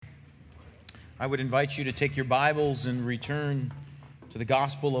I would invite you to take your Bibles and return to the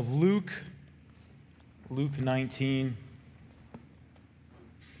Gospel of Luke, Luke 19.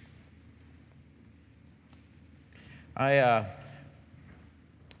 I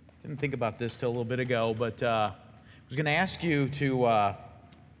didn't think about this till a little bit ago, but I was going to ask you to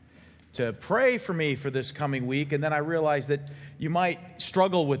pray for me for this coming week, and then I realized that you might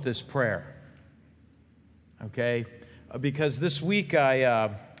struggle with this prayer, okay? Because this week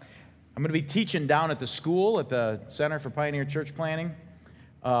I'm going to be teaching down at the school at the Center for Pioneer Church Planning,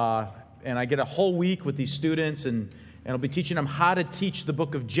 and I get a whole week with these students, and I'll be teaching them how to teach the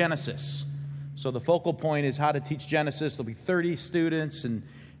book of Genesis. So the focal point is how to teach Genesis. There'll be 30 students,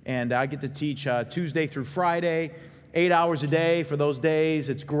 and I get to teach Tuesday through Friday, 8 hours a day for those days.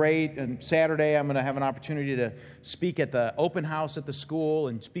 It's great. And Saturday I'm going to have an opportunity to speak at the open house at the school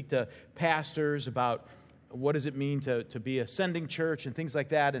and speak to pastors about what does it mean to be a sending church and things like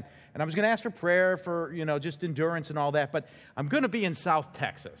that. And I was going to ask for prayer for, just endurance and all that. But I'm going to be in South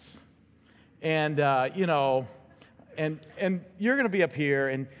Texas. And, and you're going to be up here.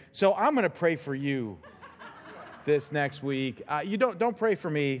 And so I'm going to pray for you this next week. You don't pray for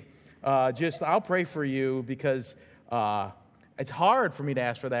me. I'll pray for you because it's hard for me to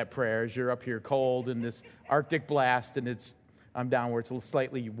ask for that prayer as you're up here cold in this Arctic blast. And I'm down where it's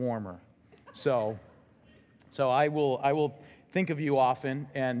slightly warmer. So I will think of you often,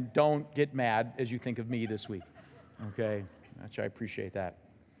 and don't get mad as you think of me this week. Okay? I appreciate that.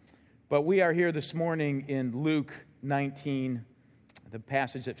 But we are here this morning in Luke 19, the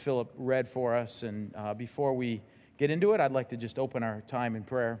passage that Philip read for us. And before we get into it, I'd like to just open our time in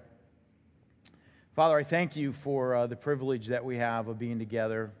prayer. Father, I thank you for the privilege that we have of being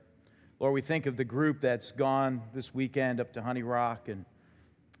together. Lord, we think of the group that's gone this weekend up to Honey Rock,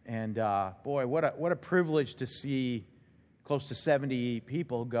 and boy, what a privilege to see close to 70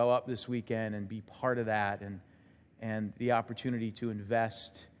 people go up this weekend and be part of that, and the opportunity to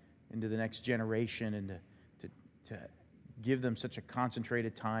invest into the next generation and to give them such a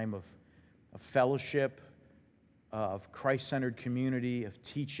concentrated time of fellowship, of Christ-centered community, of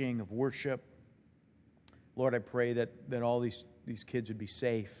teaching, of worship. Lord, I pray that all these kids would be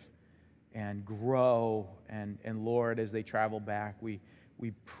safe and grow, and Lord, as they travel back, we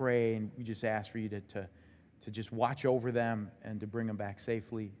pray and we just ask for you to just watch over them and to bring them back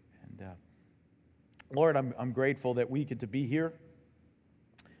safely. And Lord, I'm grateful that we get to be here.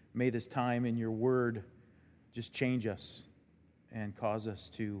 May this time in your word just change us and cause us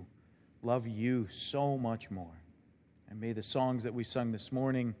to love you so much more. And may the songs that we sung this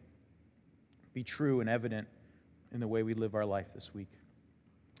morning be true and evident in the way we live our life this week.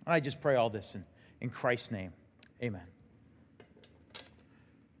 And I just pray all this in Christ's name. Amen.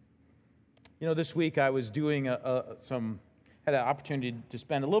 This week I was doing had an opportunity to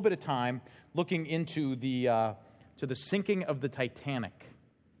spend a little bit of time looking into the sinking of the Titanic.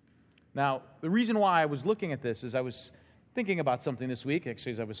 Now, the reason why I was looking at this is I was thinking about something this week.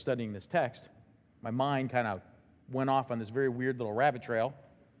 Actually, as I was studying this text, my mind kind of went off on this very weird little rabbit trail.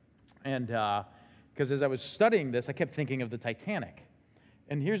 And because as I was studying this, I kept thinking of the Titanic.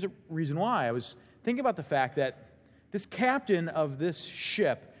 And here's the reason why. I was thinking about the fact that this captain of this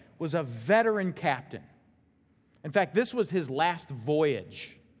ship was a veteran captain. In fact, this was his last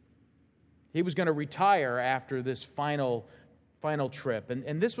voyage. He was going to retire after this final trip.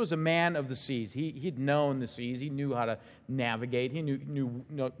 And this was a man of the seas. He'd known the seas. He knew how to navigate. He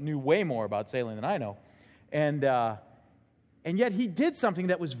knew way more about sailing than I know. And yet he did something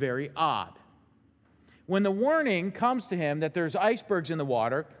that was very odd. When the warning comes to him that there's icebergs in the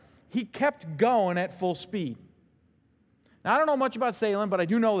water, he kept going at full speed. Now, I don't know much about sailing, but I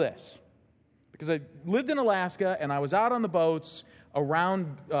do know this. Because I lived in Alaska, and I was out on the boats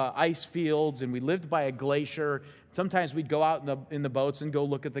around ice fields, and we lived by a glacier. Sometimes we'd go out in the boats and go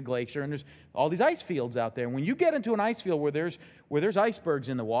look at the glacier, and there's all these ice fields out there. And when you get into an ice field where there's icebergs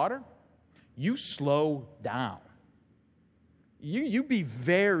in the water, you slow down. You be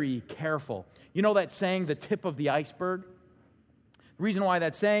very careful. You know that saying, the tip of the iceberg? The reason why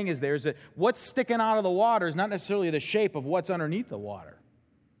that saying is there is that what's sticking out of the water is not necessarily the shape of what's underneath the water.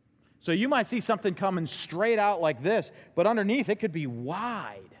 So you might see something coming straight out like this, but underneath it could be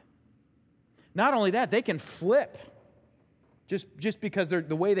wide. Not only that, they can flip. Just because they're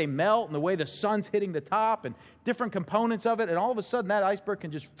the way they melt and the way the sun's hitting the top and different components of it, and all of a sudden that iceberg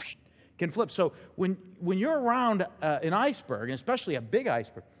can flip. So when you're around an iceberg, and especially a big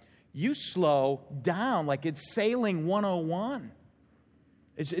iceberg, you slow down like it's sailing 101.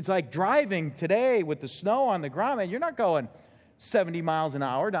 It's like driving today with the snow on the ground, man. You're not going 70 miles an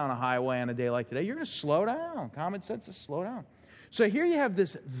hour down a highway on a day like today. You're going to slow down. Common sense is slow down. So here you have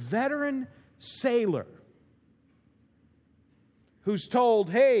this veteran sailor who's told,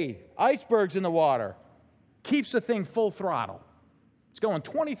 hey, iceberg's in the water, keeps the thing full throttle. It's going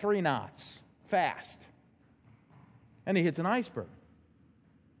 23 knots, fast. And he hits an iceberg.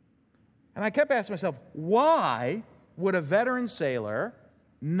 And I kept asking myself, why would a veteran sailor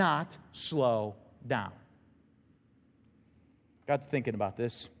not slow down? Got to thinking about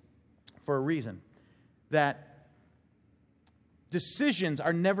this for a reason. That decisions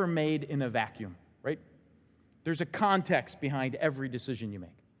are never made in a vacuum, right? There's a context behind every decision you make.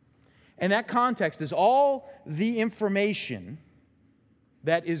 And that context is all the information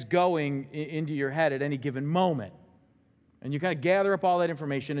that is going into your head at any given moment. And you kind of gather up all that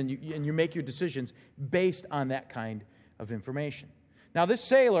information and you make your decisions based on that kind of information. Now, this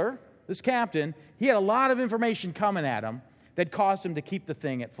sailor, this captain, he had a lot of information coming at him that caused him to keep the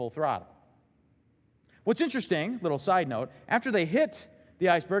thing at full throttle. What's interesting, little side note, after they hit the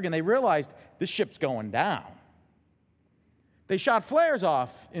iceberg and they realized this ship's going down, they shot flares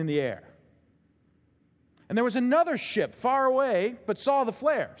off in the air. And there was another ship far away but saw the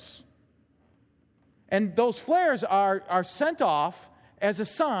flares. And those flares are sent off as a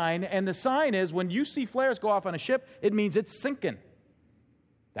sign, and the sign is when you see flares go off on a ship, it means it's sinking.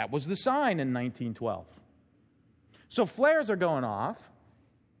 That was the sign in 1912. So flares are going off,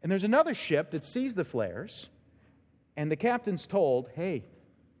 and there's another ship that sees the flares, and the captain's told, hey,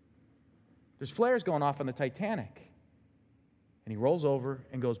 there's flares going off on the Titanic. And he rolls over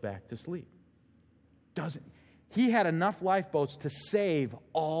and goes back to sleep. He had enough lifeboats to save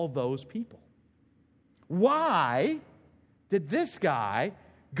all those people. Why did this guy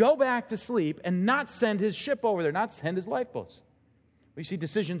go back to sleep and not send his ship over there, not send his lifeboats? Well, you see,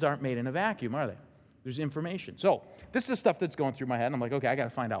 decisions aren't made in a vacuum, are they? There's information. So this is the stuff that's going through my head, and I'm like, okay, I got to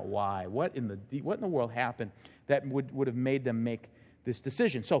find out why. What in the world happened that would have made them make this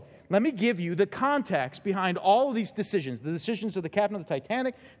decision? So let me give you the context behind all of these decisions, the decisions of the captain of the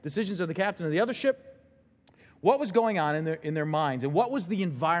Titanic, decisions of the captain of the other ship. What was going on in their minds, and what was the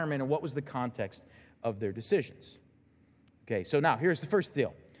environment, and what was the context of their decisions? Okay, so now here's the first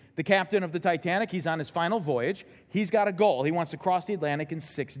deal. The captain of the Titanic, he's on his final voyage. He's got a goal. He wants to cross the Atlantic in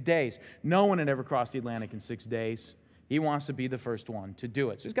 6 days. No one had ever crossed the Atlantic in 6 days. He wants to be the first one to do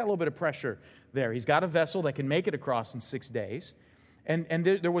it. So he's got a little bit of pressure there. He's got a vessel that can make it across in 6 days. And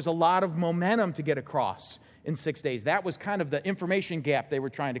there was a lot of momentum to get across in 6 days. That was kind of the information gap they were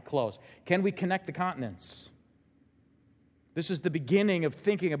trying to close. Can we connect the continents? This is the beginning of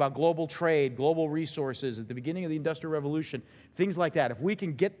thinking about global trade, global resources, at the beginning of the Industrial Revolution, things like that. If we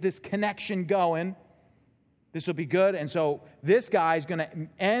can get this connection going, this will be good. And so this guy is going to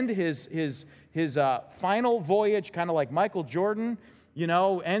end his final voyage, kind of like Michael Jordan,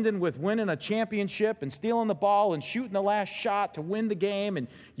 ending with winning a championship and stealing the ball and shooting the last shot to win the game, and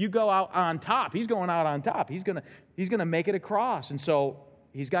you go out on top. He's going out on top. He's going to make it across. And so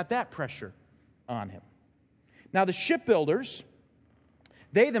he's got that pressure on him. Now, the shipbuilders,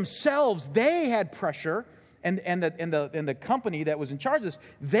 they themselves, they had pressure, and the company that was in charge of this,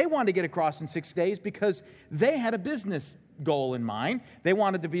 they wanted to get across in 6 days because they had a business goal in mind. They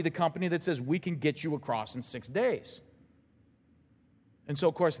wanted to be the company that says, we can get you across in 6 days. And so,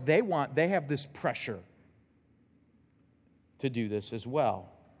 of course, they have this pressure to do this as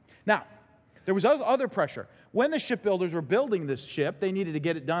well. Now, there was other pressure. When the shipbuilders were building this ship, they needed to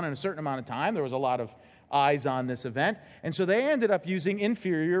get it done in a certain amount of time. There was a lot of eyes on this event, and so they ended up using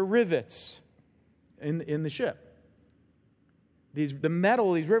inferior rivets in the ship. These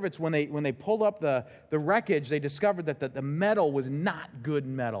rivets, when they pulled up the wreckage, they discovered that the metal was not good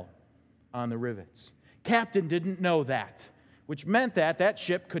metal on the rivets. Captain didn't know that, which meant that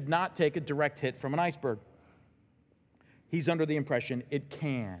ship could not take a direct hit from an iceberg. He's under the impression it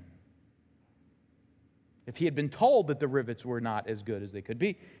can. If he had been told that the rivets were not as good as they could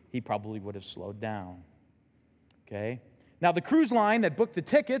be, he probably would have slowed down. Okay? Now, the cruise line that booked the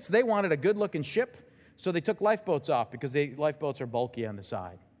tickets, they wanted a good-looking ship, so they took lifeboats off because lifeboats are bulky on the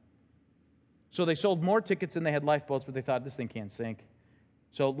side. So they sold more tickets than they had lifeboats, but they thought, this thing can't sink.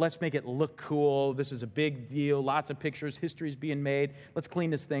 So let's make it look cool. This is a big deal. Lots of pictures. History's being made. Let's clean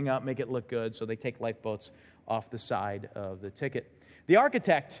this thing up, make it look good. So they take lifeboats off the side of the ticket. The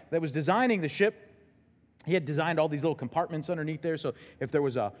architect that was designing the ship, he had designed all these little compartments underneath there, so if there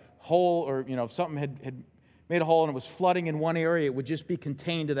was a hole or, if something had made a hole and it was flooding in one area, it would just be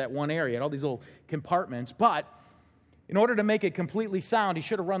contained to that one area. It had all these little compartments. But in order to make it completely sound, he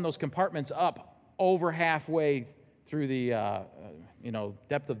should have run those compartments up over halfway through the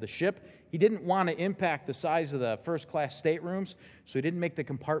depth of the ship. He didn't want to impact the size of the first-class staterooms, so he didn't make the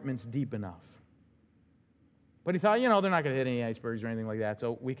compartments deep enough. But he thought, they're not going to hit any icebergs or anything like that,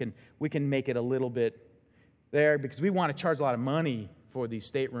 so we can make it a little bit there because we want to charge a lot of money for these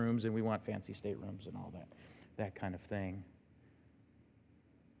staterooms, and we want fancy staterooms and all that kind of thing.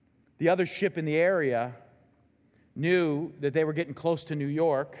 The other ship in the area knew that they were getting close to New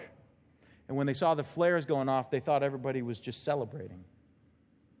York, and when they saw the flares going off, they thought everybody was just celebrating,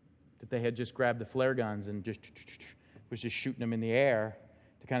 that they had just grabbed the flare guns and was just shooting them in the air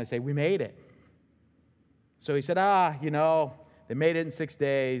to kind of say, we made it. So he said, they made it in 6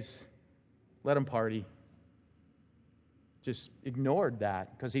 days. Let them party. Just ignored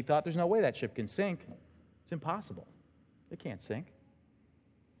that because he thought there's no way that ship can sink. It's impossible. They can't sink.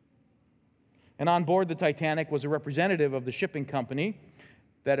 And on board the Titanic was a representative of the shipping company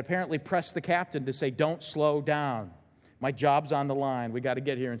that apparently pressed the captain to say, don't slow down. My job's on the line. We got to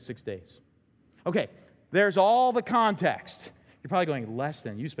get here in 6 days. Okay, there's all the context. You're probably going,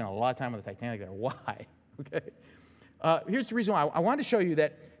 Leston, you spent a lot of time on the Titanic there. Why? Okay. Here's the reason why. I wanted to show you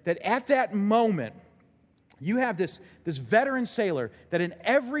that at that moment, you have this veteran sailor that in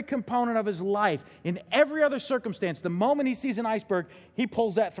every component of his life, in every other circumstance, the moment he sees an iceberg, he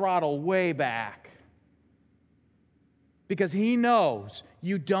pulls that throttle way back. Because he knows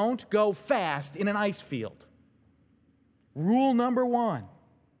you don't go fast in an ice field. Rule number 1.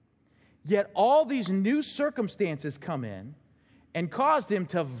 Yet all these new circumstances come in and caused him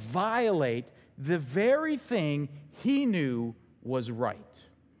to violate the very thing he knew was right.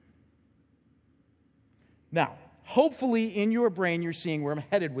 Now, hopefully in your brain you're seeing where I'm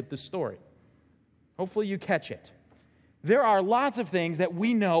headed with this story. Hopefully you catch it. There are lots of things that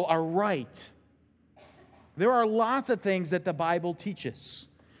we know are right. There are lots of things that the Bible teaches.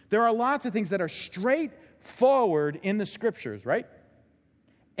 There are lots of things that are straightforward in the Scriptures, right?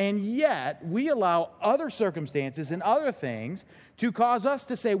 And yet, we allow other circumstances and other things to cause us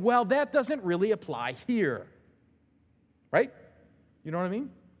to say, well, that doesn't really apply here. Right? You know what I mean?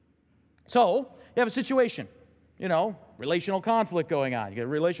 So, you have a situation, relational conflict going on. You get a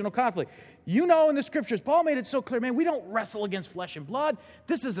relational conflict. In the Scriptures, Paul made it so clear, man, we don't wrestle against flesh and blood.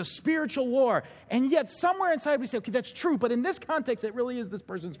 This is a spiritual war. And yet, somewhere inside we say, okay, that's true, but in this context, it really is this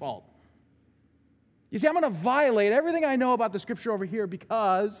person's fault. You see, I'm going to violate everything I know about the Scripture over here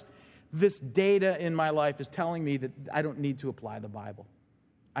because this data in my life is telling me that I don't need to apply the Bible.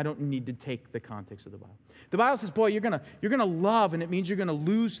 I don't need to take the context of the Bible. The Bible says, boy, you're gonna love, and it means you're going to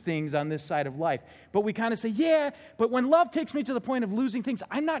lose things on this side of life. But we kind of say, yeah, but when love takes me to the point of losing things,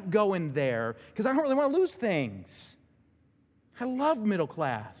 I'm not going there because I don't really want to lose things. I love middle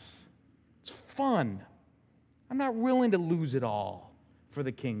class. It's fun. I'm not willing to lose it all for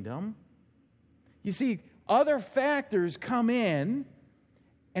the kingdom. You see, other factors come in,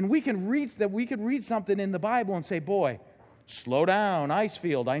 and we could read something in the Bible and say, boy, slow down, ice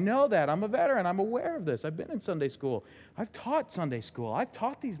field. I know that. I'm a veteran. I'm aware of this. I've been in Sunday school. I've taught Sunday school. I've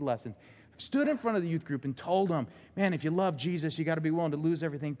taught these lessons. I've stood in front of the youth group and told them, man, if you love Jesus, you got to be willing to lose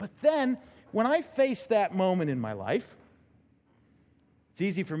everything. But then, when I face that moment in my life, it's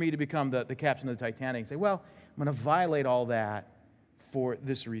easy for me to become the captain of the Titanic and say, well, I'm going to violate all that for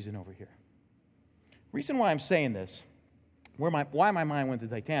this reason over here. The reason why I'm saying this, why my mind went to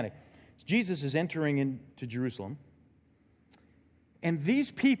the Titanic, is Jesus is entering into Jerusalem. And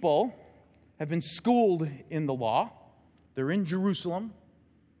these people have been schooled in the law. They're in Jerusalem.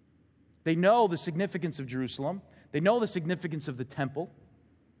 They know the significance of Jerusalem. They know the significance of the temple.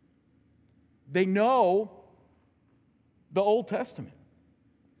 They know the Old Testament.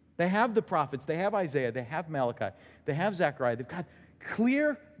 They have the prophets. They have Isaiah. They have Malachi. They have Zechariah. They've got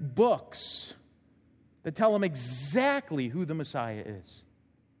clear books that tell them exactly who the Messiah is.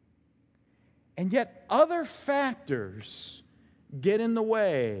 And yet other factors get in the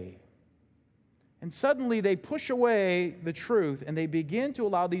way. And suddenly they push away the truth and they begin to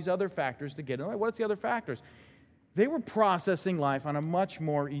allow these other factors to get in the way. What's the other factors? They were processing life on a much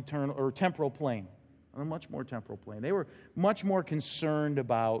more eternal or temporal plane. On a much more temporal plane. They were much more concerned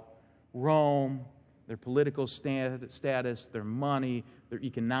about Rome, their political status, their money, their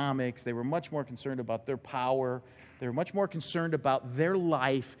economics. They were much more concerned about their power. They were much more concerned about their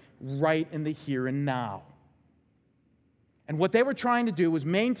life right in the here and now. And what they were trying to do was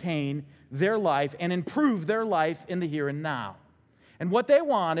maintain their life and improve their life in the here and now. And what they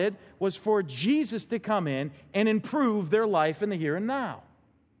wanted was for Jesus to come in and improve their life in the here and now.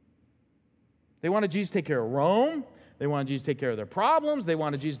 They wanted Jesus to take care of Rome. They wanted Jesus to take care of their problems. They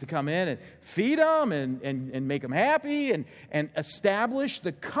wanted Jesus to come in and feed them and make them happy and establish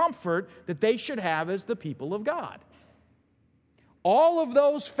the comfort that they should have as the people of God. All of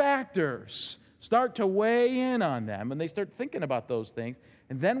those factors start to weigh in on them, and they start thinking about those things.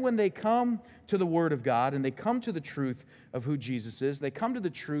 And then when they come to the Word of God and they come to the truth of who Jesus is, they come to the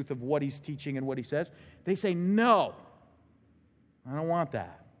truth of what He's teaching and what He says, they say, no, I don't want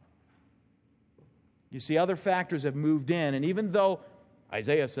that. You see, other factors have moved in, and even though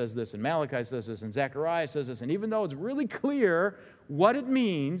Isaiah says this, and Malachi says this, and Zechariah says this, and even though it's really clear what it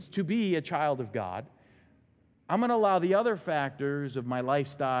means to be a child of God, I'm going to allow the other factors of my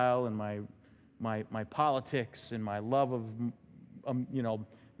lifestyle and my politics and my love of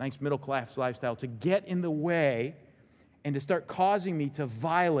nice middle-class lifestyle to get in the way and to start causing me to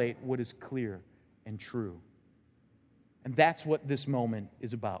violate what is clear and true. And that's what this moment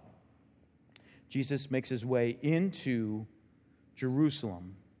is about. Jesus makes His way into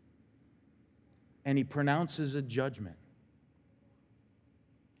Jerusalem, and He pronounces a judgment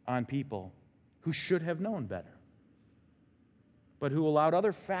on people who should have known better, but who allowed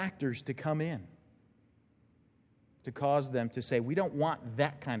other factors to come in to cause them to say, we don't want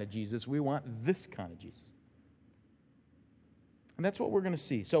that kind of Jesus, we want this kind of Jesus. And that's what we're going to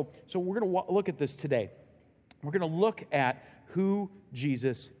see. So we're going to look at this today. We're going to look at who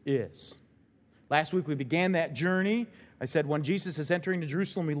Jesus is. Last week we began that journey. I said when Jesus is entering to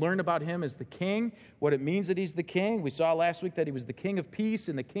Jerusalem, we learn about Him as the King, what it means that He's the King. We saw last week that He was the King of peace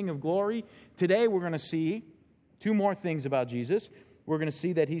and the King of glory. Today we're going to see two more things about Jesus. We're going to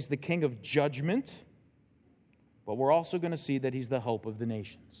see that He's the King of judgment, but we're also going to see that He's the hope of the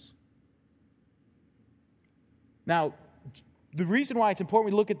nations. Now, the reason why it's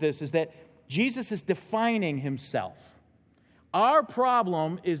important we look at this is that Jesus is defining Himself. Our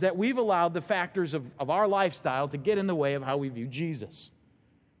problem is that we've allowed the factors of our lifestyle to get in the way of how we view Jesus.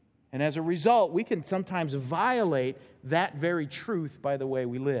 And as a result, we can sometimes violate that very truth by the way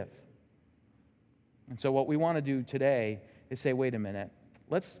we live. And so what we want to do today is say, wait a minute,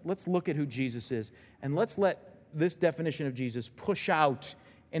 let's look at who Jesus is, and let's let this definition of Jesus push out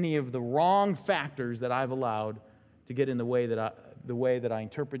any of the wrong factors that I've allowed to get in the way that I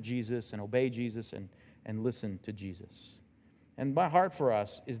interpret Jesus and obey Jesus and listen to Jesus. And my heart for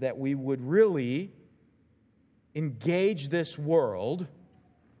us is that we would really engage this world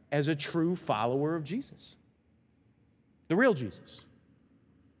as a true follower of Jesus. The real Jesus.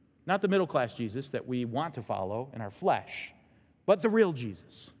 Not the middle-class Jesus that we want to follow in our flesh, but the real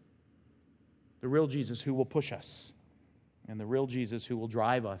Jesus. The real Jesus who will push us, and the real Jesus who will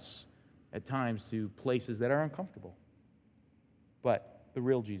drive us at times to places that are uncomfortable. But the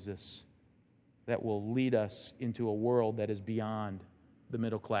real Jesus that will lead us into a world that is beyond the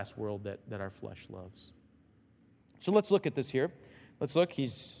middle-class world that our flesh loves. So let's look at this here. Let's look.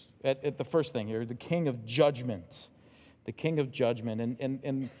 He's at the first thing here, the King of judgment. The King of judgment.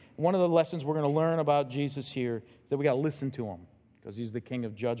 And one of the lessons we're going to learn about Jesus here is that we got to listen to Him because He's the King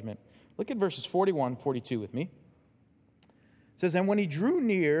of judgment. Look at verses 41, 42 with me. It says, and when He drew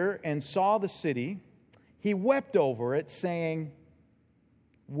near and saw the city, He wept over it, saying,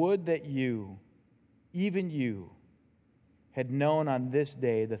 would that you, even you, had known on this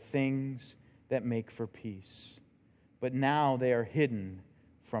day the things that make for peace. But now they are hidden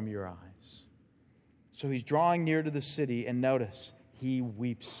from your eyes. So He's drawing near to the city, and notice, He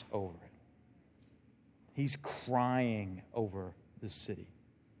weeps over it. He's crying over the city.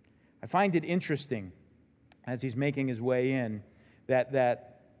 I find it interesting, as He's making His way in,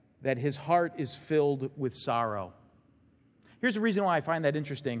 that His heart is filled with sorrow. Here's the reason why I find that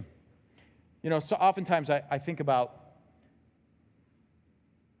interesting. So oftentimes I think about,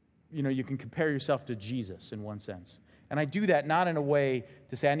 you can compare yourself to Jesus in one sense. And I do that not in a way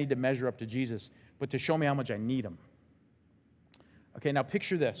to say I need to measure up to Jesus, but to show me how much I need Him. Okay, now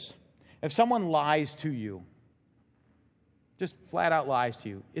picture this. If someone lies to you, just flat out lies to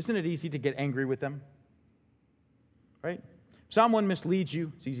you, isn't it easy to get angry with them? Right? If someone misleads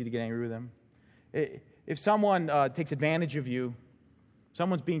you, it's easy to get angry with them. If someone takes advantage of you,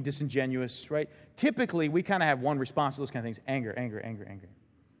 someone's being disingenuous, right? Typically, we kind of have one response to those kind of things, anger, anger, anger, anger.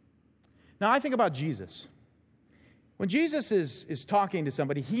 Now, I think about Jesus. When Jesus is talking to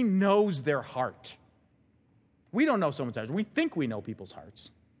somebody, He knows their heart. We don't know someone's heart. We think we know people's hearts.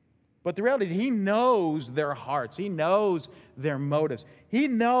 But the reality is He knows their hearts. He knows their motives. He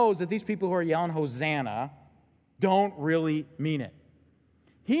knows that these people who are yelling Hosanna don't really mean it.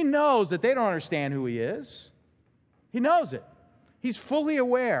 He knows that they don't understand who He is. He knows it. He's fully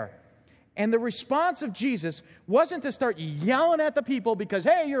aware. And the response of Jesus wasn't to start yelling at the people because,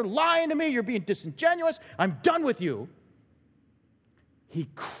 hey, you're lying to me, you're being disingenuous, I'm done with you. He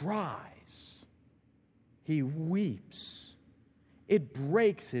cries. He weeps. It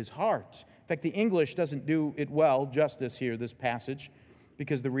breaks His heart. In fact, the English doesn't do it well justice here, this passage,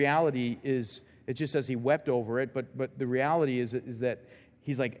 because the reality is, it just says He wept over it, but the reality is that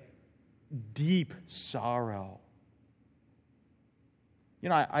He's like deep sorrow. You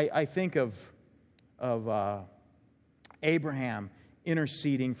know, I think of Abraham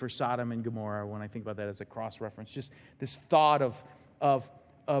interceding for Sodom and Gomorrah when I think about that as a cross-reference. Just this thought of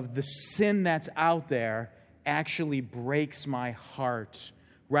the sin that's out there actually breaks my heart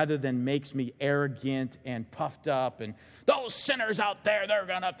rather than makes me arrogant and puffed up and those sinners out there, they're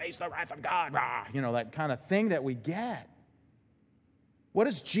going to face the wrath of God. You know, that kind of thing that we get. What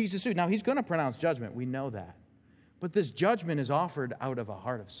does Jesus do? Now, he's going to pronounce judgment. We know that. But this judgment is offered out of a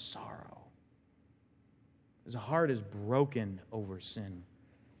heart of sorrow. His heart is broken over sin.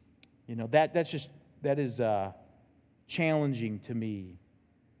 You know, that is challenging to me.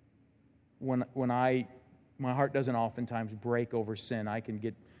 When my heart doesn't oftentimes break over sin, I can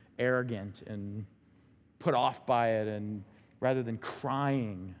get arrogant and put off by it, and rather than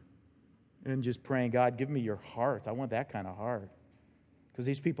crying and just praying, God, give me your heart. I want that kind of heart. Because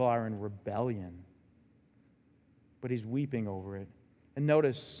these people are in rebellion. But he's weeping over it. And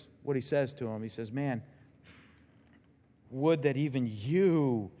notice what he says to him. He says, man, would that even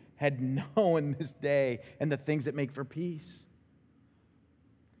you had known this day and the things that make for peace.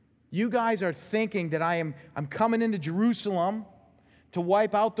 You guys are thinking that I'm coming into Jerusalem to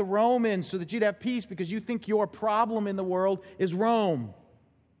wipe out the Romans so that you'd have peace because you think your problem in the world is Rome.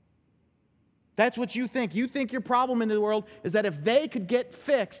 That's what you think. You think your problem in the world is that if they could get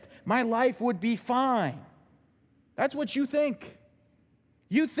fixed, my life would be fine. That's what you think.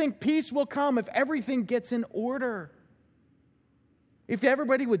 You think peace will come if everything gets in order. If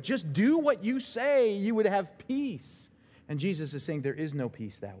everybody would just do what you say, you would have peace. And Jesus is saying there is no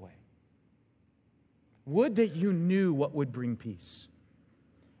peace that way. Would that you knew what would bring peace.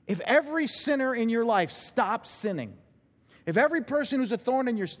 If every sinner in your life stopped sinning, if every person who's a thorn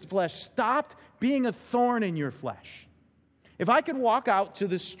in your flesh stopped being a thorn in your flesh, if I could walk out to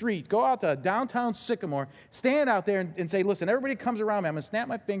the street, go out to downtown Sycamore, stand out there and say, listen, everybody comes around me, I'm going to snap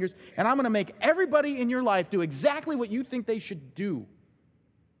my fingers, and I'm going to make everybody in your life do exactly what you think they should do.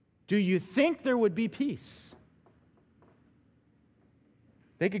 Do you think there would be peace?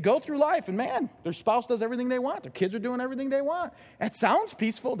 They could go through life and, man, their spouse does everything they want. Their kids are doing everything they want. That sounds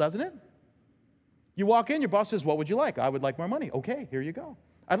peaceful, doesn't it? You walk in, your boss says, what would you like? I would like more money. Okay, here you go.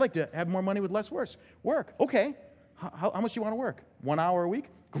 I'd like to have more money with less work. Okay, how much do you want to work? 1 hour a week?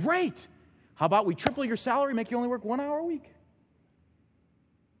 Great. How about we triple your salary, make you only work 1 hour a week?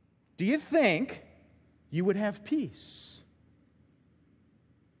 Do you think you would have peace?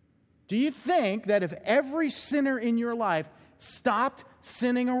 Do you think that if every sinner in your life stopped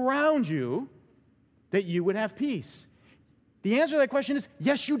sinning around you, that you would have peace? The answer to that question is,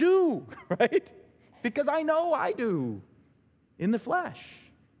 yes, you do, right? Because I know I do in the flesh.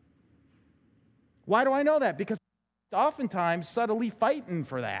 Why do I know that? Because oftentimes subtly fighting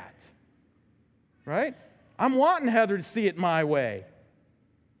for that, right? I'm wanting Heather to see it my way.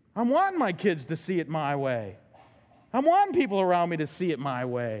 I'm wanting my kids to see it my way. I'm wanting people around me to see it my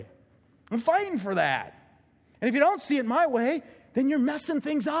way. I'm fighting for that. And if you don't see it my way, then you're messing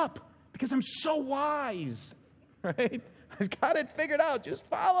things up because I'm so wise, right? I've got it figured out. Just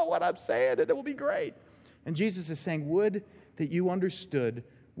follow what I'm saying and it will be great. And Jesus is saying, would that you understood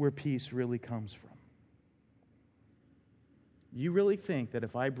where peace really comes from. You really think that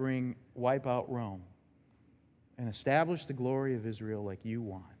if I wipe out Rome and establish the glory of Israel like you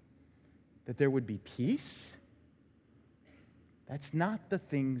want, that there would be peace? That's not the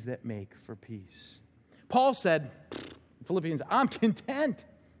things that make for peace. Paul said in Philippians, I'm content.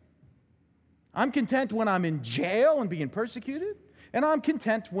 I'm content when I'm in jail and being persecuted, and I'm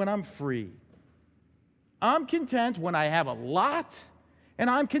content when I'm free. I'm content when I have a lot, and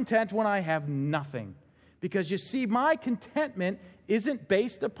I'm content when I have nothing. Because you see, my contentment isn't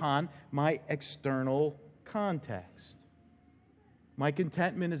based upon my external context. My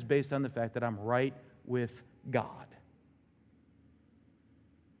contentment is based on the fact that I'm right with God.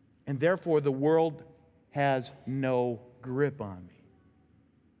 And therefore, the world has no grip on me.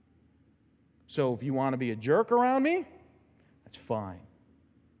 So if you want to be a jerk around me, that's fine.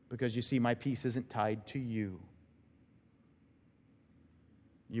 Because you see, my peace isn't tied to you.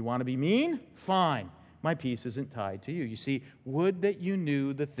 You want to be mean? Fine. My peace isn't tied to you. You see, would that you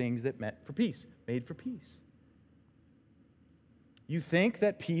knew the things that made for peace. You think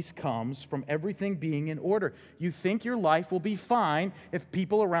that peace comes from everything being in order. You think your life will be fine if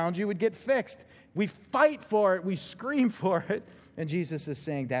people around you would get fixed. We fight for it. We scream for it. And Jesus is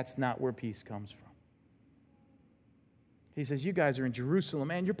saying that's not where peace comes from. He says, you guys are in Jerusalem,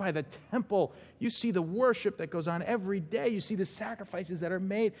 man. You're by the temple. You see the worship that goes on every day. You see the sacrifices that are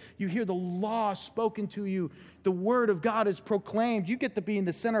made. You hear the law spoken to you. The word of God is proclaimed. You get to be in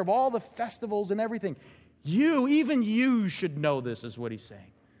the center of all the festivals and everything. Even you should know this, is what he's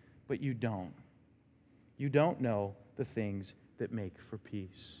saying. But you don't. You don't know the things that make for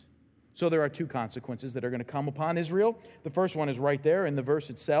peace. So there are two consequences that are going to come upon Israel. The first one is right there in the verse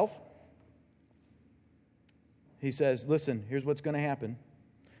itself. He says, listen, here's what's going to happen.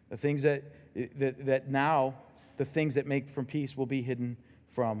 The things that now, the things that make for peace will be hidden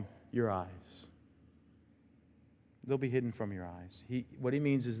from your eyes. They'll be hidden from your eyes. What he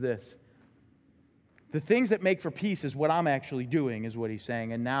means is this. The things that make for peace is what I'm actually doing, is what he's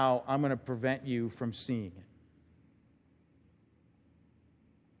saying. And now I'm going to prevent you from seeing it.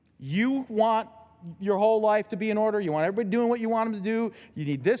 You want your whole life to be in order. You want everybody doing what you want them to do. You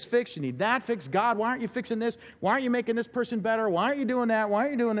need this fixed. You need that fixed. God, why aren't you fixing this? Why aren't you making this person better? Why aren't you doing that? Why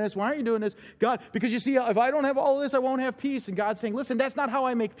aren't you doing this? Why aren't you doing this? God, because you see, if I don't have all of this, I won't have peace. And God's saying, listen, that's not how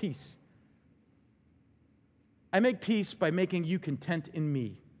I make peace. I make peace by making you content in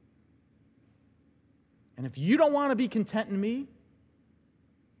me. And if you don't want to be content in me,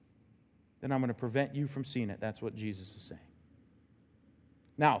 then I'm going to prevent you from seeing it. That's what Jesus is saying.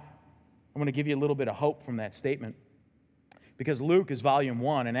 Now, I'm going to give you a little bit of hope from that statement, because Luke is volume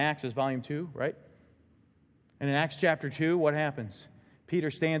 1 and Acts is volume 2, right? And in Acts chapter 2, what happens? Peter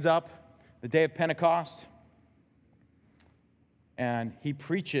stands up the day of Pentecost, and he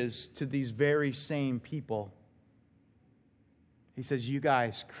preaches to these very same people. He says, you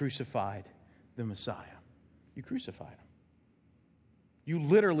guys crucified the Messiah. You crucified him. You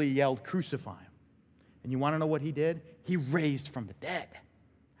literally yelled, crucify him. And you want to know what he did? He raised from the dead.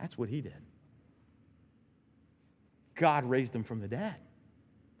 That's what he did. God raised him from the dead.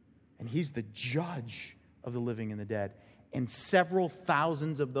 And he's the judge of the living and the dead. And several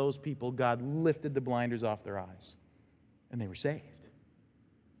thousands of those people, God lifted the blinders off their eyes. And they were saved.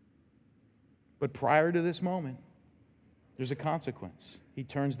 But prior to this moment, there's a consequence. He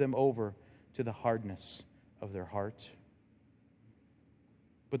turns them over to the hardness of their heart.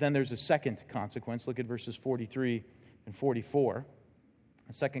 But then there's a second consequence. Look at verses 43 and 44.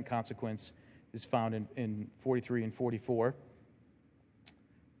 The second consequence is found in 43 and 44.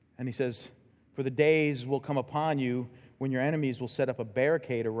 And he says, for the days will come upon you when your enemies will set up a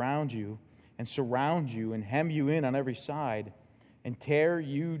barricade around you and surround you and hem you in on every side and tear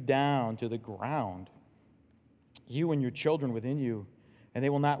you down to the ground, you and your children within you, and they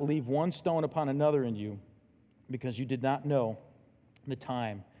will not leave one stone upon another in you, because you did not know the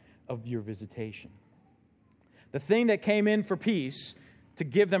time of your visitation. The thing that came in for peace, to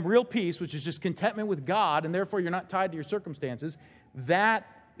give them real peace, which is just contentment with God, and therefore you're not tied to your circumstances, that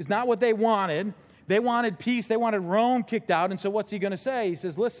is not what they wanted. They wanted peace. They wanted Rome kicked out. And so what's he going to say? He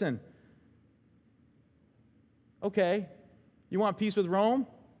says, listen, okay, you want peace with Rome?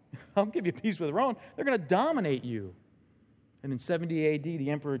 I'll give you peace with Rome. They're going to dominate you. And in 70 AD, the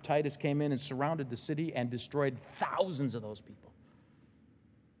Emperor Titus came in and surrounded the city and destroyed thousands of those people.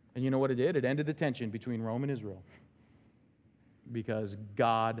 And you know what it did? It ended the tension between Rome and Israel, because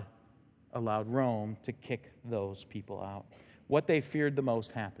God allowed Rome to kick those people out. What they feared the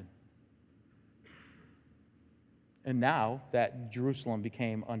most happened. And now that Jerusalem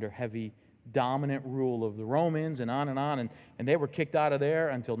became under heavy, dominant rule of the Romans and on, and they were kicked out of there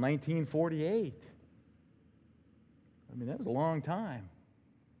until 1948. I mean, that was a long time.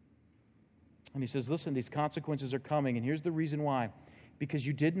 And he says, listen, these consequences are coming, and here's the reason why. Because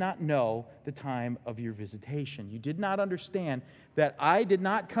you did not know the time of your visitation. You did not understand that I did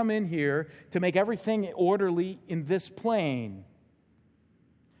not come in here to make everything orderly in this plane.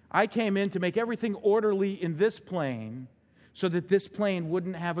 I came in to make everything orderly in this plane so that this plane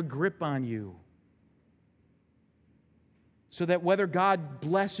wouldn't have a grip on you. So that whether God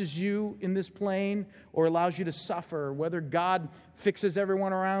blesses you in this plane or allows you to suffer, whether God fixes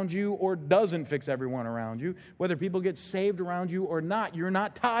everyone around you or doesn't fix everyone around you, whether people get saved around you or not, you're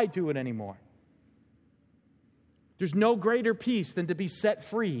not tied to it anymore. There's no greater peace than to be set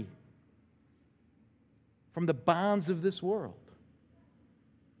free from the bonds of this world.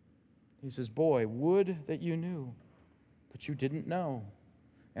 He says, boy, would that you knew, but you didn't know.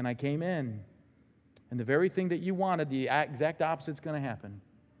 And I came in. And the very thing that you wanted, the exact opposite is going to happen.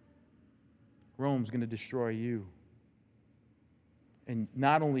 Rome's going to destroy you. And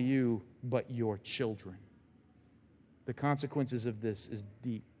not only you, but your children. The consequences of this is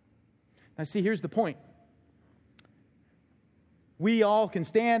deep. Now see, here's the point. We all can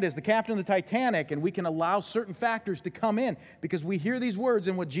stand as the captain of the Titanic, and we can allow certain factors to come in, because we hear these words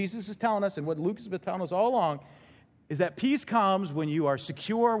and what Jesus is telling us and what Luke has been telling us all along is that peace comes when you are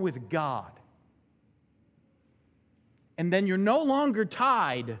secure with God. And then you're no longer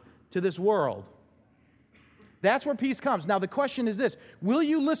tied to this world. That's where peace comes. Now the question is this: will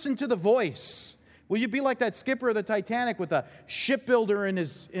you listen to the voice? Will you be like that skipper of the Titanic with a shipbuilder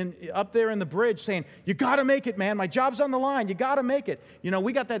up there in the bridge saying, "You got to make it, man. My job's on the line. You got to make it." You know,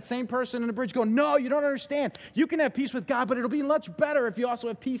 we got that same person in the bridge going, "No, you don't understand. You can have peace with God, but it'll be much better if you also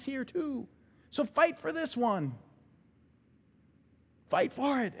have peace here too. So fight for this one. Fight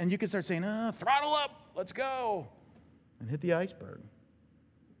for it." And you can start saying, "Throttle up. Let's go." And hit the iceberg.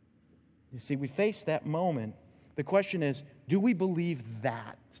 You see, we face that moment. The question is, do we believe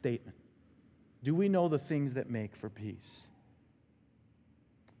that statement? Do we know the things that make for peace?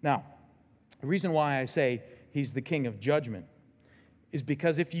 Now, the reason why I say he's the king of judgment is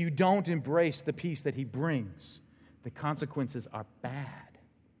because if you don't embrace the peace that he brings, the consequences are bad.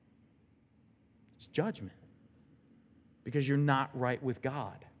 It's judgment. Because you're not right with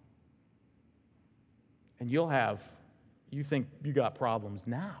God. And you think you got problems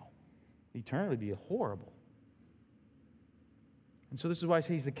now. Eternity be horrible. And so this is why I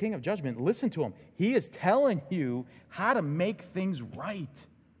say he's the king of judgment. Listen to him. He is telling you how to make things right.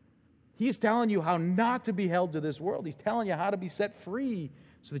 He is telling you how not to be held to this world. He's telling you how to be set free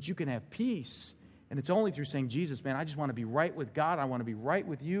so that you can have peace. And it's only through saying, "Jesus, man, I just want to be right with God. I want to be right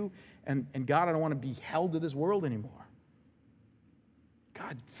with you. And God, I don't want to be held to this world anymore.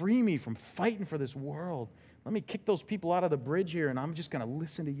 God, free me from fighting for this world. Let me kick those people out of the bridge here, and I'm just going to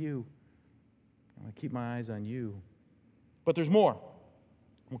listen to you. I'm going to keep my eyes on you." But there's more.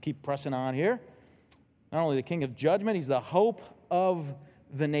 We'll keep pressing on here. Not only the king of judgment, he's the hope of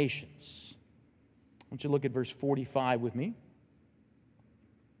the nations. I want you to look at verse 45 with me.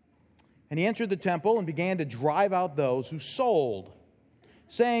 "And he entered the temple and began to drive out those who sold,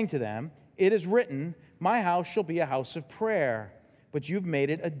 saying to them, 'It is written, my house shall be a house of prayer, but you've made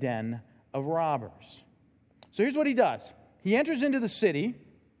it a den of robbers.'" So here's what he does. He enters into the city.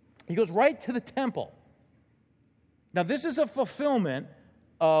 He goes right to the temple. Now, this is a fulfillment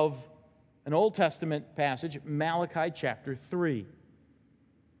of an Old Testament passage, Malachi chapter 3.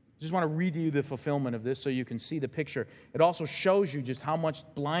 I just want to read to you the fulfillment of this so you can see the picture. It also shows you just how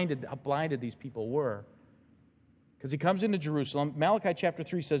blinded these people were. Because he comes into Jerusalem. Malachi chapter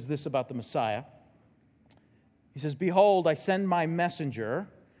 3 says this about the Messiah. He says, "Behold, I send my messenger,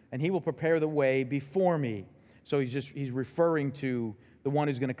 and he will prepare the way before me." So he's referring to the one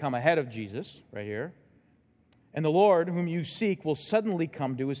who's going to come ahead of Jesus right here. "And the Lord whom you seek will suddenly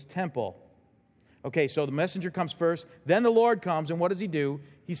come to his temple." Okay, so the messenger comes first, then the Lord comes, and what does he do?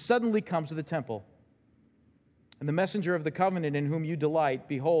 He suddenly comes to the temple. "And the messenger of the covenant in whom you delight,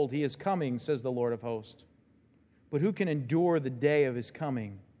 behold, he is coming, says the Lord of hosts. But who can endure the day of his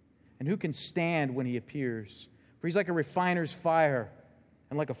coming? And who can stand when he appears? For he's like a refiner's fire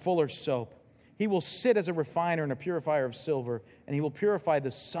and like a fuller's soap. He will sit as a refiner and a purifier of silver, and he will purify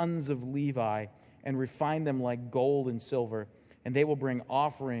the sons of Levi and refine them like gold and silver, and they will bring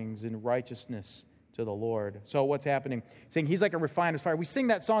offerings in righteousness to the Lord." So what's happening? Saying he's like a refiner's fire. We sing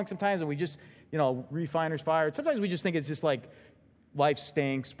that song sometimes and we just, refiner's fire. Sometimes we just think it's just like life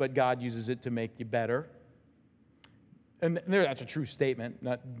stinks, but God uses it to make you better. And that's a true statement,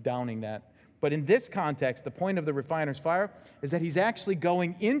 not downing that. But in this context, the point of the refiner's fire is that he's actually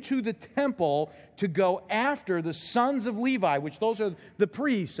going into the temple to go after the sons of Levi, which those are the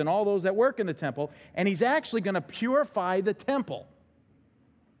priests and all those that work in the temple, and he's actually going to purify the temple.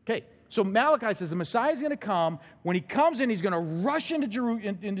 Okay, so Malachi says the Messiah is going to come. When he comes in, he's going to rush into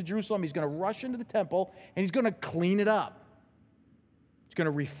Jerusalem. He's going to rush into the temple, and he's going to clean it up. He's going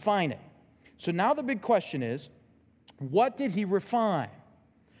to refine it. So now the big question is, what did he refine?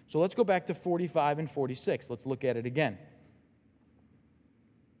 So let's go back to 45 and 46. Let's look at it again.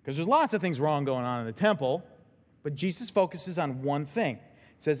 Because there's lots of things wrong going on in the temple, but Jesus focuses on one thing.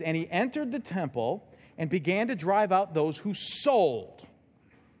 It says, "And he entered the temple and began to drive out those who sold."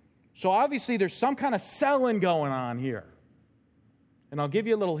 So obviously there's some kind of selling going on here. And I'll give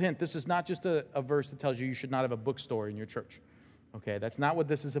you a little hint. This is not just a verse that tells you should not have a bookstore in your church. Okay, that's not what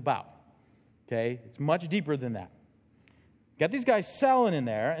this is about. Okay, it's much deeper than that. Got these guys selling in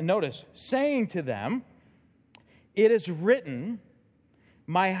there, and notice, saying to them, "It is written,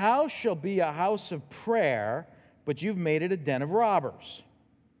 my house shall be a house of prayer, but you've made it a den of robbers."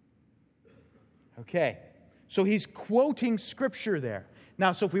 Okay, so he's quoting Scripture there.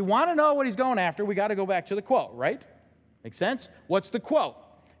 Now, so if we want to know what he's going after, we got to go back to the quote, right? Make sense? What's the quote?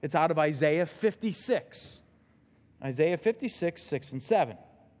 It's out of Isaiah 56. Isaiah 56, 6 and 7.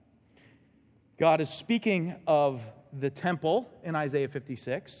 God is speaking of the temple in Isaiah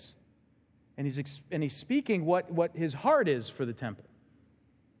 56, And he's speaking what his heart is for the temple.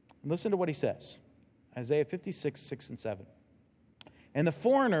 Listen to what he says. Isaiah 56, 6 and 7. And the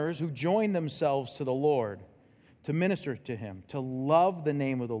foreigners who join themselves to the Lord, to minister to him, to love the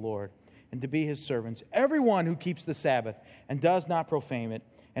name of the Lord, and to be his servants, everyone who keeps the Sabbath and does not profane it,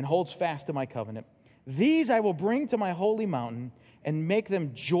 and holds fast to my covenant, these I will bring to my holy mountain and make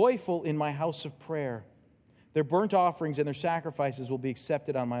them joyful in my house of prayer. Their burnt offerings and their sacrifices will be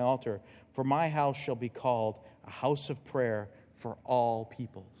accepted on my altar, for my house shall be called a house of prayer for all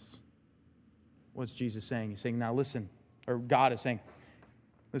peoples. What's Jesus saying? He's saying, now listen, or God is saying,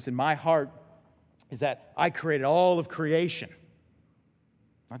 listen, my heart is that I created all of creation.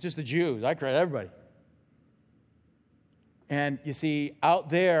 Not just the Jews, I created everybody. And you see, out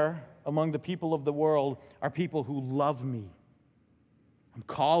there among the people of the world are people who love me. I'm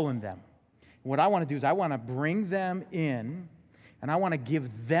calling them. And what I want to do is I want to bring them in, and I want to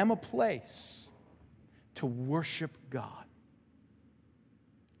give them a place to worship God.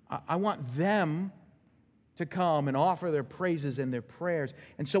 I want them to come and offer their praises and their prayers.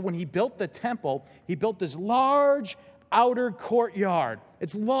 And so when he built the temple, he built this large outer courtyard.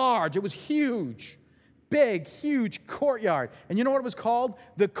 It's large. It was huge. Big, huge courtyard. And you know what it was called?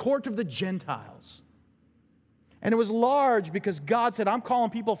 The Court of the Gentiles. And it was large because God said, I'm calling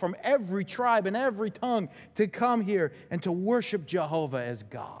people from every tribe and every tongue to come here and to worship Jehovah as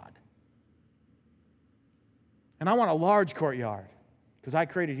God. And I want a large courtyard because I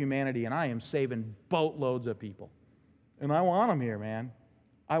created humanity and I am saving boatloads of people. And I want them here, man.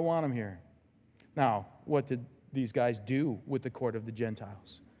 I want them here. Now, what did these guys do with the Court of the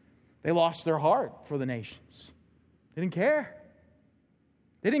Gentiles? They lost their heart for the nations. They didn't care.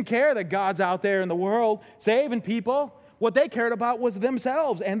 They didn't care that God's out there in the world saving people. What they cared about was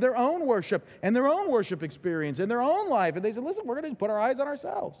themselves and their own worship experience and their own life. And they said, listen, we're going to put our eyes on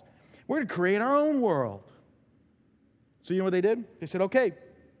ourselves. We're going to create our own world. So you know what they did? They said, okay,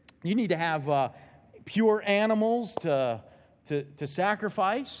 you need to have pure animals to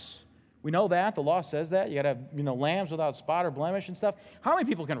sacrifice. We know that. The law says that. You got to have, lambs without spot or blemish and stuff. How many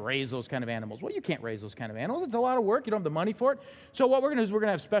people can raise those kind of animals? Well, you can't raise those kind of animals. It's a lot of work. You don't have the money for it. So what we're going to do is we're going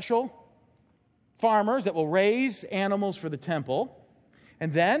to have special farmers that will raise animals for the temple.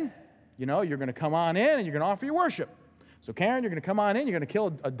 And then, you're going to come on in and you're going to offer your worship. So Karen, you're going to come on in. You're going to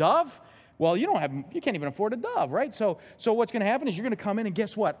kill a dove. Well, you can't even afford a dove, right? So what's going to happen is you're going to come in and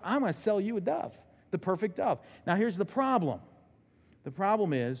guess what? I'm going to sell you a dove, the perfect dove. Now, here's the problem. The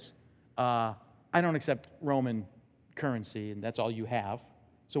problem is, I don't accept Roman currency, and that's all you have.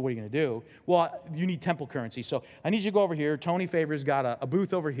 So what are you going to do? Well, you need temple currency. So I need you to go over here. Tony Favor's got a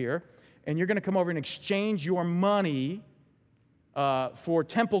booth over here, and you're going to come over and exchange your money for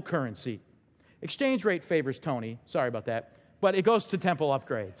temple currency. Exchange rate favors Tony. Sorry about that. But it goes to temple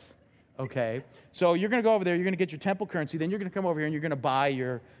upgrades. Okay? So you're going to go over there. You're going to get your temple currency. Then you're going to come over here, and you're going to buy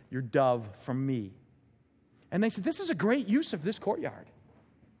your dove from me. And they said, this is a great use of this courtyard.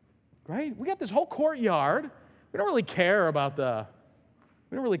 Right? We got this whole courtyard. We don't really care about the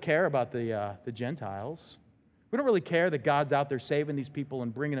Gentiles. We don't really care that God's out there saving these people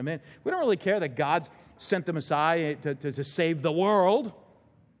and bringing them in. We don't really care that God's sent the Messiah to save the world.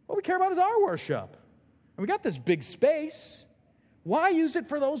 What we care about is our worship. And we got this big space. Why use it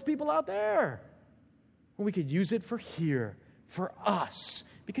for those people out there? Well, we could use it for here, for us.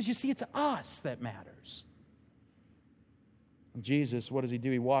 Because you see, it's us that matters. And Jesus, what does he do?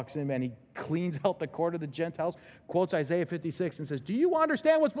 He walks in and he cleans out the court of the Gentiles, quotes Isaiah 56 and says, do you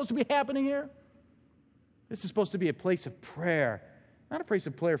understand what's supposed to be happening here? This is supposed to be a place of prayer. Not a place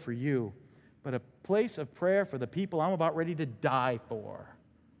of prayer for you, but a place of prayer for the people I'm about ready to die for.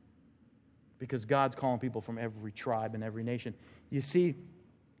 Because God's calling people from every tribe and every nation. You see,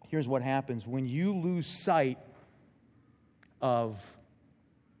 here's what happens. When you lose sight of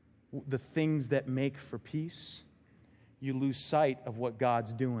the things that make for peace, you lose sight of what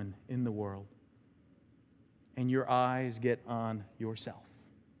God's doing in the world. And your eyes get on yourself.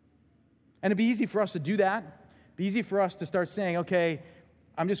 And it'd be easy for us to do that. It'd be easy for us to start saying, okay,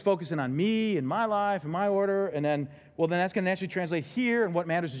 I'm just focusing on me and my life and my order. And then that's going to naturally translate here. And what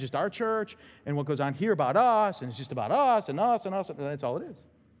matters is just our church. And what goes on here about us. And it's just about us and us and us. And that's all it is.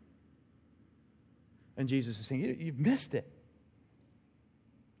 And Jesus is saying, you've missed it.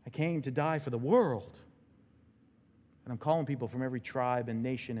 I came to die for the world. And I'm calling people from every tribe and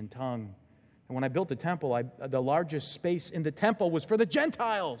nation and tongue. And when I built the temple, the largest space in the temple was for the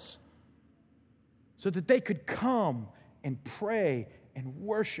Gentiles. So that they could come and pray and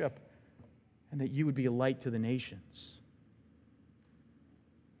worship. And that you would be a light to the nations.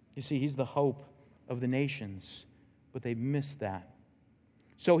 You see, he's the hope of the nations. But they missed that.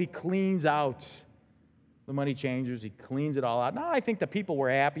 So he cleans out the money changers. He cleans it all out. Now, I think the people were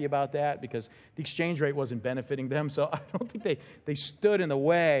happy about that because the exchange rate wasn't benefiting them. So I don't think they stood in the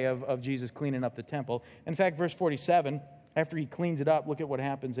way of Jesus cleaning up the temple. In fact, verse 47, after he cleans it up, look at what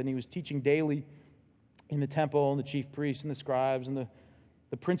happens. And he was teaching daily in the temple, and the chief priests and the scribes and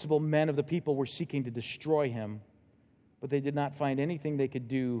the principal men of the people were seeking to destroy him. But they did not find anything they could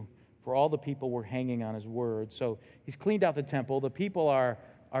do, for all the people were hanging on his word. So he's cleaned out the temple. The people are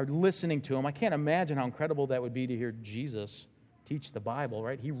listening to him. I can't imagine how incredible that would be to hear Jesus teach the Bible,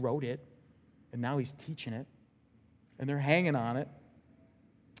 right? He wrote it, and now he's teaching it, and they're hanging on it.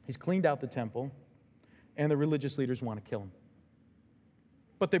 He's cleaned out the temple, and the religious leaders want to kill him.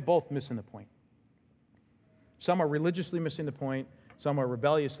 But they're both missing the point. Some are religiously missing the point, some are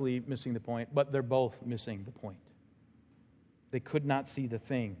rebelliously missing the point, but they're both missing the point. They could not see the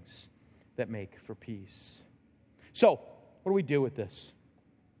things that make for peace. So, what do we do with this?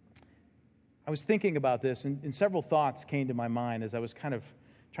 I was thinking about this, and several thoughts came to my mind as I was kind of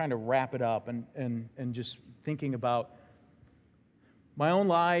trying to wrap it up and just thinking about my own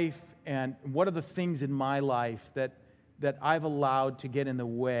life and what are the things in my life that I've allowed to get in the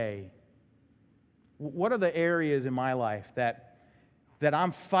way. What are the areas in my life that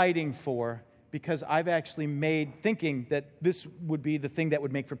I'm fighting for because I've actually made thinking that this would be the thing that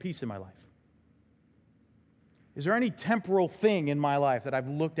would make for peace in my life? Is there any temporal thing in my life that I've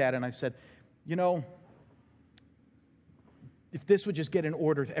looked at and I said, you know, if this would just get in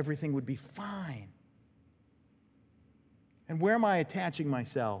order, everything would be fine? And where am I attaching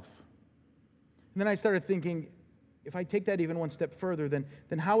myself? And then I started thinking, if I take that even one step further, then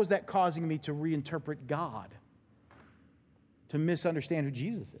how is that causing me to reinterpret God? To misunderstand who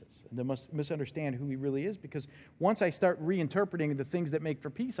Jesus is, and to misunderstand who he really is? Because once I start reinterpreting the things that make for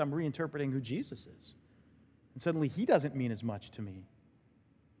peace, I'm reinterpreting who Jesus is. And suddenly he doesn't mean as much to me.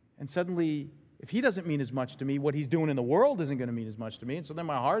 And suddenly, if he doesn't mean as much to me, what he's doing in the world isn't going to mean as much to me. And so then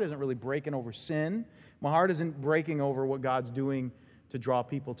my heart isn't really breaking over sin. My heart isn't breaking over what God's doing to draw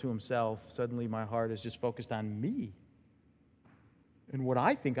people to himself. Suddenly my heart is just focused on me and what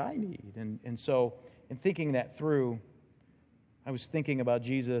I think I need. And so in thinking that through, I was thinking about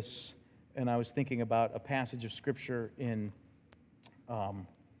Jesus, and I was thinking about a passage of Scripture in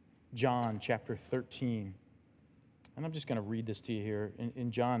John chapter 13. And I'm just going to read this to you here. In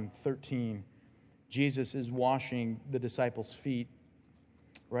John 13, Jesus is washing the disciples' feet,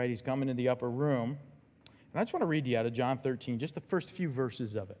 right? He's coming in the upper room. And I just want to read to you out of John 13, just the first few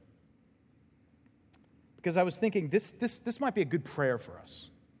verses of it. Because I was thinking this might be a good prayer for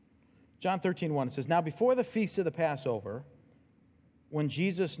us. John 13:1, it says, "Now before the feast of the Passover, when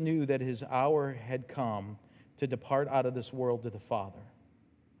Jesus knew that his hour had come to depart out of this world to the Father,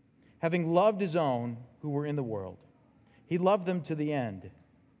 having loved his own who were in the world, he loved them to the end."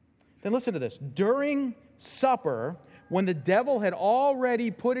 Then listen to this. "During supper, when the devil had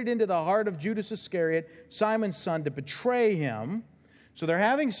already put it into the heart of Judas Iscariot, Simon's son, to betray him," so they're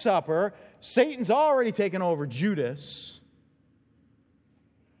having supper, Satan's already taken over Judas,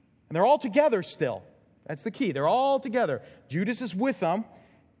 and they're all together still. That's the key. They're all together. Judas is with them.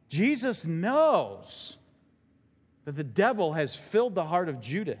 Jesus knows that the devil has filled the heart of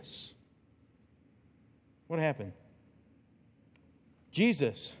Judas. What happened?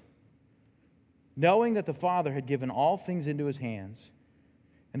 Jesus, knowing that the Father had given all things into his hands,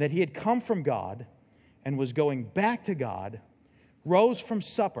 and that he had come from God and was going back to God, rose from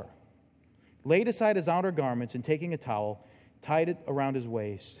supper, laid aside his outer garments, and taking a towel, tied it around his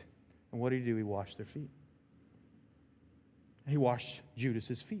waist. And what did he do? He washed their feet. He washed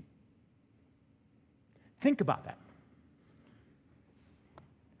Judas's feet. Think about that.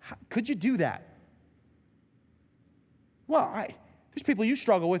 Could you do that? Well, there's people you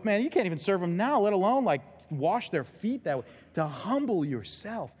struggle with, man. You can't even serve them now, let alone like wash their feet that way. To humble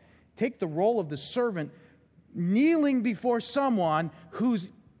yourself. Take the role of the servant, kneeling before someone who's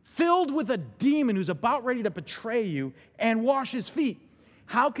filled with a demon, who's about ready to betray you, and wash his feet.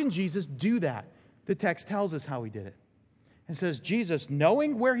 How can Jesus do that? The text tells us how he did it. It says, Jesus,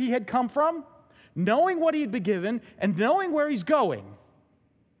 knowing where he had come from, knowing what he had been given, and knowing where he's going,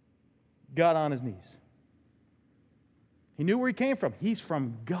 got on his knees. He knew where he came from. He's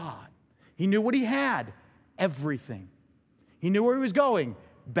from God. He knew what he had, everything. He knew where he was going,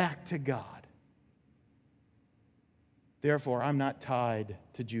 back to God. Therefore, I'm not tied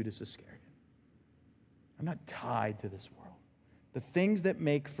to Judas Iscariot. I'm not tied to this world. The things that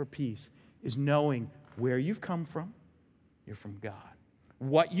make for peace is knowing where you've come from. You're from God.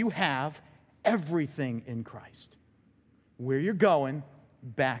 What you have, everything in Christ. Where you're going,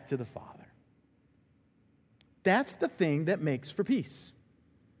 back to the Father. That's the thing that makes for peace.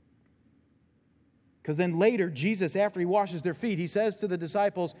 Because then later, Jesus, after he washes their feet, he says to the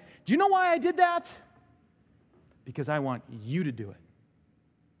disciples, do you know why I did that? Because I want you to do it.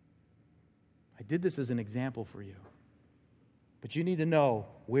 I did this as an example for you. But you need to know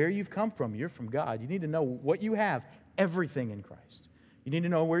where you've come from. You're from God. You need to know what you have, everything in Christ. You need to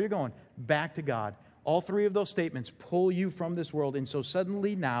know where you're going, back to God. All three of those statements pull you from this world. And so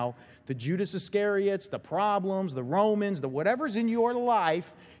suddenly now, the Judas Iscariots, the problems, the Romans, the whatever's in your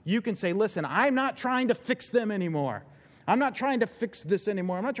life, you can say, listen, I'm not trying to fix them anymore. I'm not trying to fix this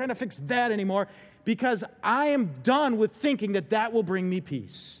anymore. I'm not trying to fix that anymore, because I am done with thinking that that will bring me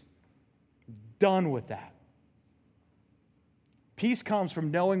peace. Done with that. Peace comes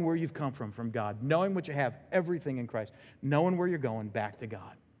from knowing where you've come from God, knowing what you have, everything in Christ, knowing where you're going, back to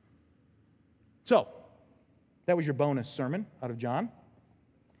God. So, that was your bonus sermon out of John.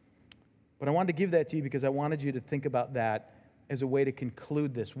 But I wanted to give that to you because I wanted you to think about that as a way to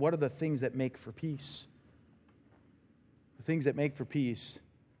conclude this. What are the things that make for peace? The things that make for peace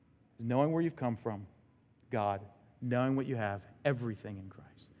is knowing where you've come from, God, knowing what you have, everything in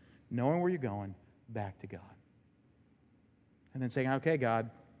Christ, knowing where you're going, back to God. And then saying, okay, God,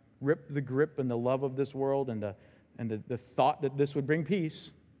 rip the grip and the love of this world and the thought that this would bring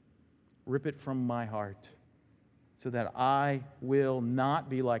peace, rip it from my heart so that I will not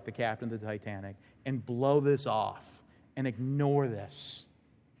be like the captain of the Titanic and blow this off and ignore this,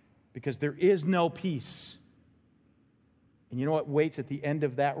 because there is no peace. And you know what waits at the end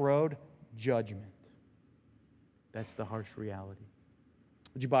of that road? Judgment. That's the harsh reality.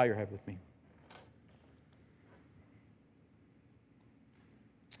 Would you bow your head with me?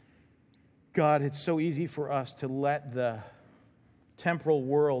 God, it's so easy for us to let the temporal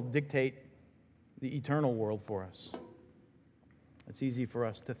world dictate the eternal world for us. It's easy for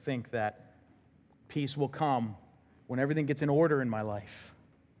us to think that peace will come when everything gets in order in my life.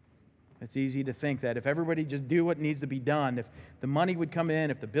 It's easy to think that if everybody just do what needs to be done, if the money would come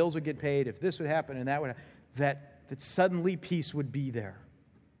in, if the bills would get paid, if this would happen and that would happen, that suddenly peace would be there.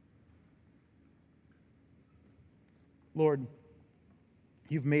 Lord,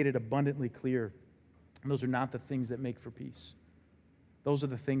 you've made it abundantly clear. And those are not the things that make for peace. Those are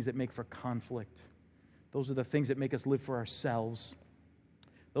the things that make for conflict. Those are the things that make us live for ourselves.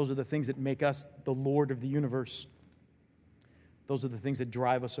 Those are the things that make us the Lord of the universe. Those are the things that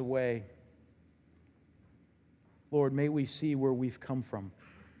drive us away. Lord, may we see where we've come from.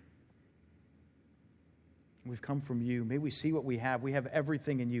 We've come from you. May we see what we have. We have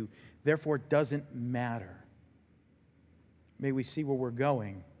everything in you. Therefore, it doesn't matter. May we see where we're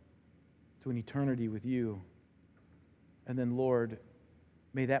going, to an eternity with you. And then, Lord,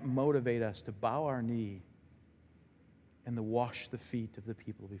 may that motivate us to bow our knee and to wash the feet of the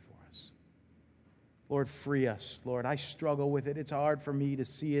people before us. Lord, free us. Lord, I struggle with it. It's hard for me to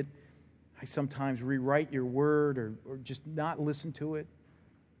see it. I sometimes rewrite your word or just not listen to it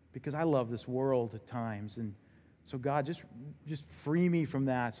because I love this world at times. And so, God, just free me from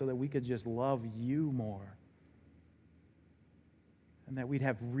that so that we could just love you more. And that we'd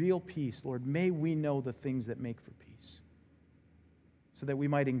have real peace. Lord, may we know the things that make for peace, so that we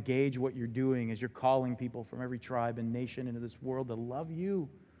might engage what you're doing as you're calling people from every tribe and nation into this world to love you.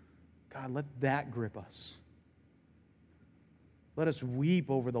 God, let that grip us. Let us weep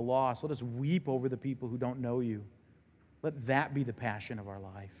over the loss. Let us weep over the people who don't know you. Let that be the passion of our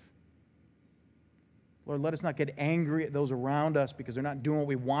life. Lord, let us not get angry at those around us because they're not doing what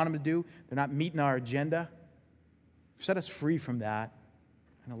we want them to do. They're not meeting our agenda. Set us free from that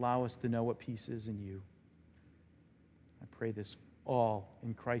and allow us to know what peace is in you. I pray this all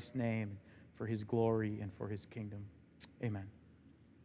in Christ's name, for his glory and for his kingdom. Amen.